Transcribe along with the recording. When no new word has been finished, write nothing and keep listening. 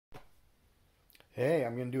Hey,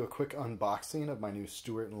 I'm going to do a quick unboxing of my new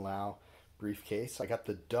Stuart and Lau briefcase. I got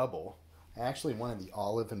the double. I actually wanted the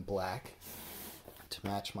olive and black to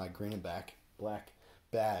match my green and black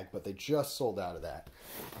bag, but they just sold out of that.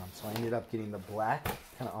 So I ended up getting the black,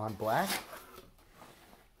 kind of on black.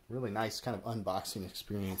 Really nice kind of unboxing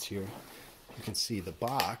experience here. You can see the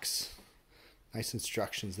box. Nice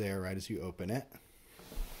instructions there right as you open it.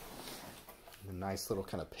 A nice little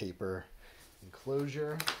kind of paper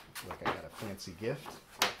enclosure, like I got a fancy gift.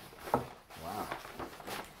 Wow.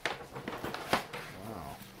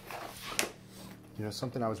 Wow. You know,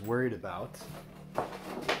 something I was worried about.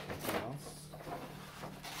 Something else.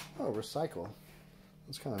 Oh, recycle.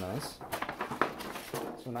 That's kind of nice.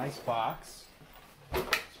 So a nice box.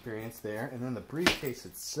 Experience there. And then the briefcase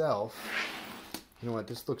itself. You know what?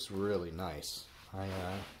 This looks really nice. I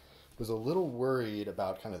was a little worried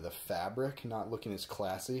about kind of the fabric not looking as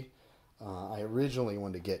classy. I originally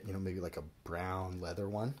wanted to get, maybe like a brown leather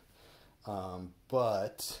one,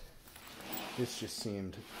 but this just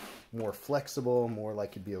seemed more flexible, more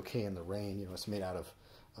like it'd be okay in the rain. You know, it's made out of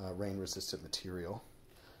rain-resistant material,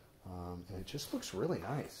 and it just looks really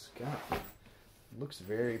nice. God, it looks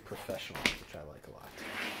very professional, which I like a lot.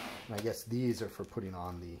 And I guess these are for putting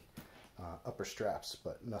on the upper straps,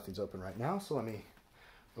 but nothing's open right now, so let me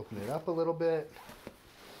open it up a little bit.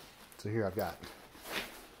 So here I've got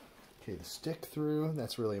the stick through.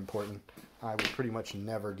 That's really important. I would pretty much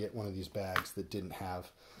never get one of these bags that didn't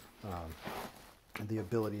have the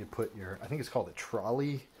ability to put your, I think it's called a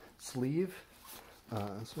trolley sleeve.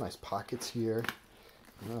 Some nice pockets here.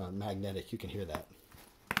 Magnetic, you can hear that.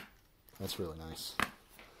 That's really nice.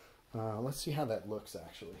 Let's see how that looks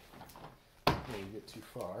actually. Before we get too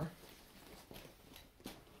far.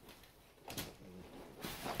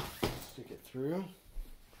 Stick it through.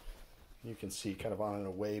 You can see kind of on an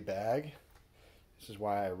away bag. This is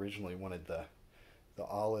why I originally wanted the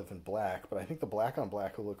olive and black, but I think the black on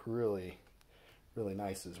black will look really, really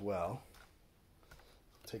nice as well.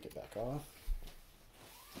 Take it back off.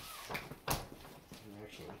 And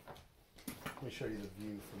actually, let me show you the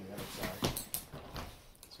view from the other side.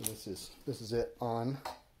 So this is it on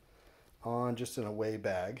just an away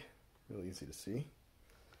bag. Really easy to see.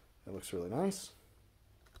 It looks really nice.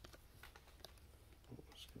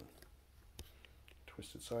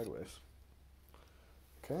 Twist it sideways.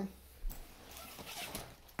 Okay.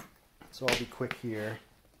 So I'll be quick here.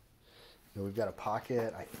 We've got a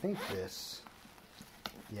pocket. I think this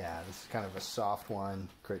is kind of a soft one.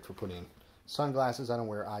 Great for putting sunglasses. I don't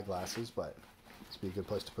wear eyeglasses, but this would be a good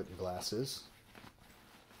place to put your glasses.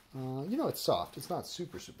 It's soft. It's not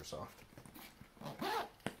super, super soft.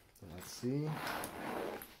 Let's see.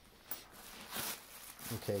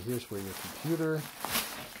 Okay, here's where your computer, I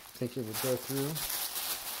think it would go through.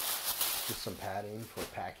 Just some padding for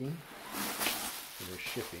packing, for your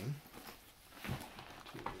shipping.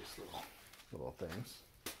 Two of these little things.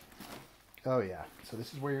 Oh yeah, so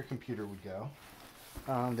this is where your computer would go.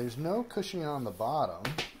 There's no cushioning on the bottom,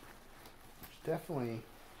 which definitely,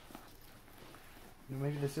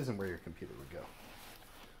 maybe this isn't where your computer would go.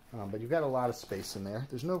 But you've got a lot of space in there.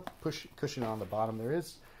 There's no cushion on the bottom. There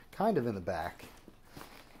is kind of in the back.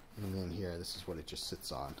 And then here, this is what it just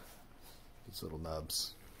sits on. These little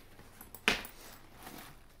nubs.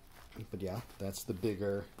 But yeah, that's the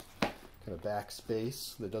bigger kind of back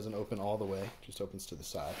space that doesn't open all the way, just opens to the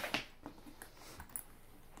side.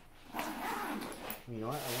 You know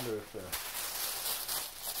what? I wonder if the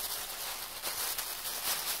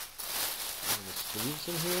sleeves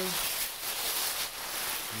in here.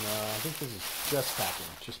 No, I think this is just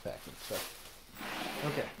packing. So,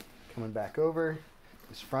 okay, coming back over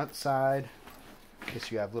this front side. I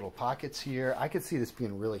guess you have little pockets here. I could see this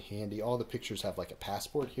being really handy. All the pictures have like a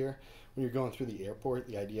passport here. When you're going through the airport,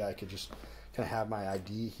 the idea I could just kind of have my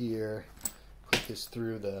ID here, put this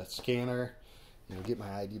through the scanner, get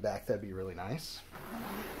my ID back. That'd be really nice.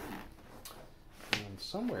 And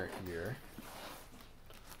somewhere here,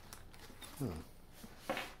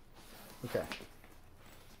 okay.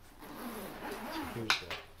 Here's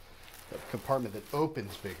the compartment that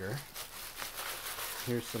opens bigger.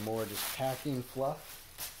 Here's some more just packing fluff.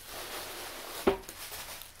 And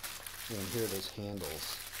here are those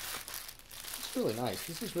handles. It's really nice.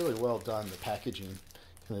 This is really well done, the packaging,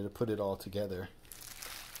 kind of to put it all together.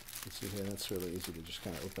 You see here, that's really easy to just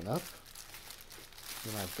kind of open up.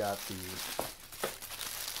 Then I've got the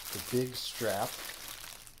big strap,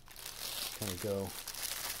 kind of go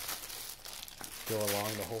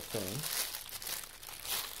along the whole thing.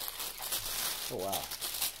 Oh wow.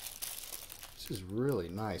 This is really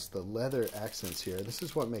nice. The leather accents here. This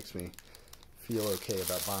is what makes me feel okay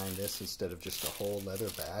about buying this instead of just a whole leather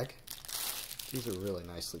bag. These are really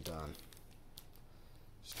nicely done.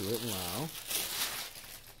 Stuart and Lau.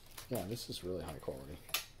 Yeah, this is really high quality.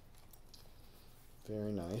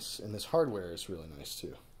 Very nice. And this hardware is really nice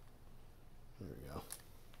too. There we go.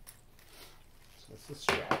 So that's the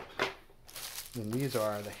strap. And these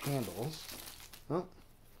are the handles. Oh,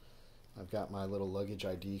 I've got my little luggage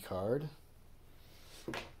ID card.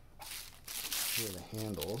 Here are the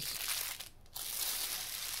handles.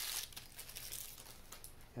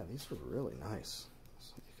 Yeah, these are really nice.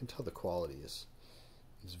 So you can tell the quality is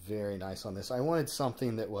very nice on this. I wanted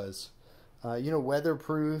something that was, you know,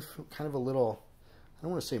 weatherproof, kind of a little, I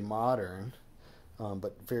don't want to say modern,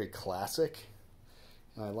 but very classic.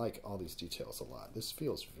 And I like all these details a lot. This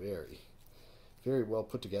feels very, very well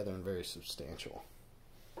put together and very substantial.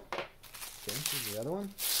 Okay, here's the other one.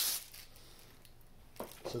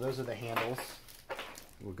 So those are the handles.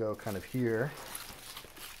 We'll go kind of here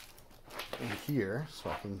and here, so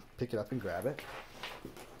I can pick it up and grab it.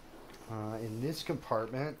 In this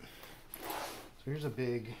compartment, so here's a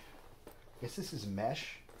big, I guess this is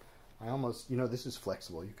mesh. I almost, you know, this is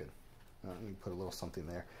flexible. You could put a little something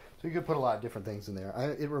there. So you could put a lot of different things in there.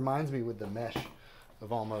 It reminds me with the mesh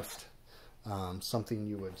of almost something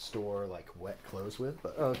you would store like wet clothes with.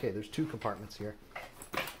 But okay, there's two compartments here.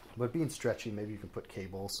 But being stretchy, maybe you can put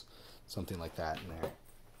cables, something like that in there.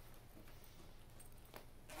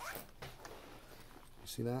 You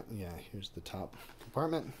see that? Yeah, here's the top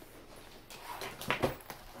compartment.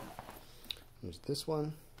 There's this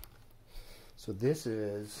one. So this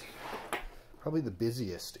is probably the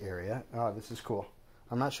busiest area. Oh, this is cool.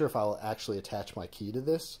 I'm not sure if I'll actually attach my key to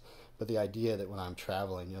this, but the idea that when I'm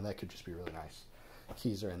traveling, you know, that could just be really nice.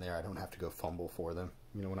 Keys are in there. I don't have to go fumble for them,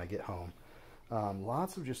 you know, when I get home.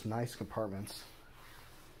 Lots of just nice compartments.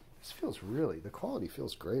 This feels really, the quality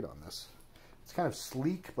feels great on this. It's kind of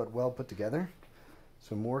sleek, but well put together.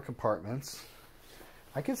 So more compartments.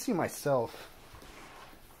 I can see myself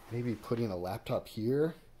maybe putting a laptop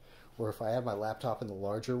here, or if I have my laptop in the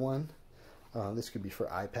larger one, this could be for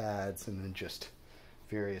iPads and then just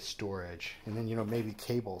various storage. And then, you know, maybe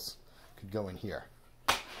cables could go in here.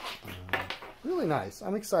 Really nice.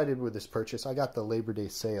 I'm excited with this purchase. I got the Labor Day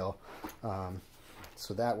sale,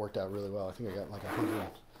 so that worked out really well. I think I got like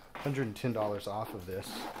 $110 off of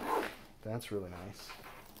this. That's really nice.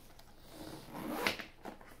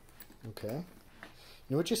 Okay.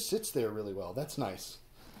 You know, it just sits there really well. That's nice.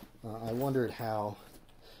 I wondered how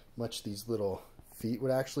much these little feet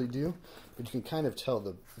would actually do, but you can kind of tell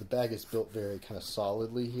the bag is built very kind of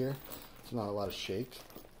solidly here. There's not a lot of shake,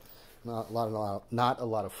 not a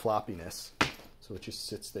lot of floppiness, so it just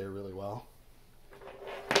sits there really well.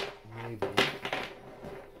 Maybe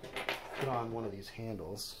put on one of these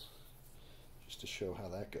handles just to show how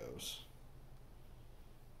that goes.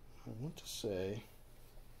 I want to say,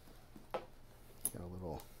 got a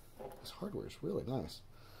little, this hardware is really nice.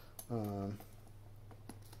 I'll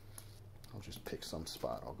just pick some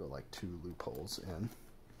spot. I'll go like 2 loopholes in.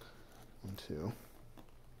 1, 2.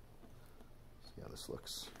 See how this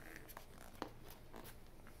looks.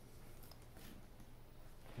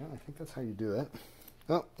 Yeah, I think that's how you do it.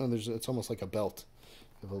 Oh, and it's almost like a belt.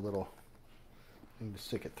 You have a little thing to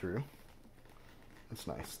stick it through. That's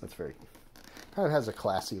nice. That's very, kind of has a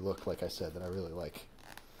classy look, like I said, that I really like.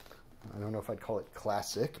 I don't know if I'd call it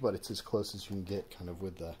classic, but it's as close as you can get kind of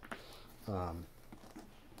with the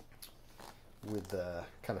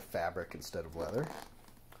kind of fabric instead of leather.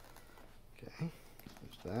 Okay,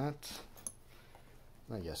 there's that.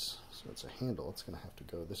 I guess, so it's a handle. It's going to have to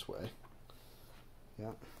go this way.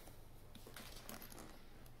 Yeah.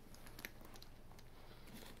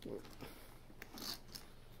 There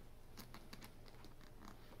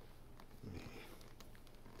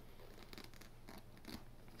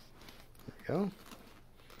we go.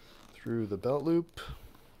 Through the belt loop.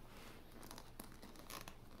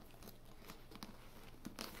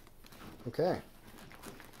 Okay.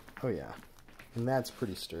 Oh yeah. And that's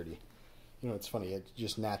pretty sturdy. You know, it's funny, it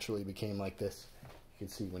just naturally became like this. You can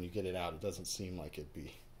see when you get it out, it doesn't seem like it'd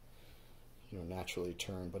be, you know, naturally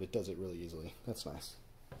turned, but it does it really easily. That's nice.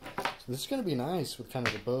 So this is going to be nice with kind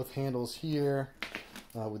of the both handles here,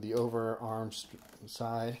 with the overarm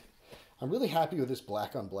side. I'm really happy with this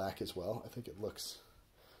black on black as well. I think it looks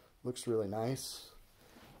really nice.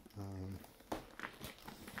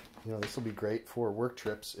 You know, this will be great for work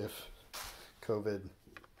trips if COVID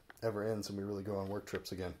ever ends and we really go on work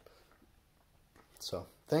trips again. So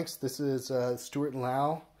thanks. This is Stuart and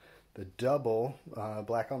Lau, the double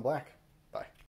black on black.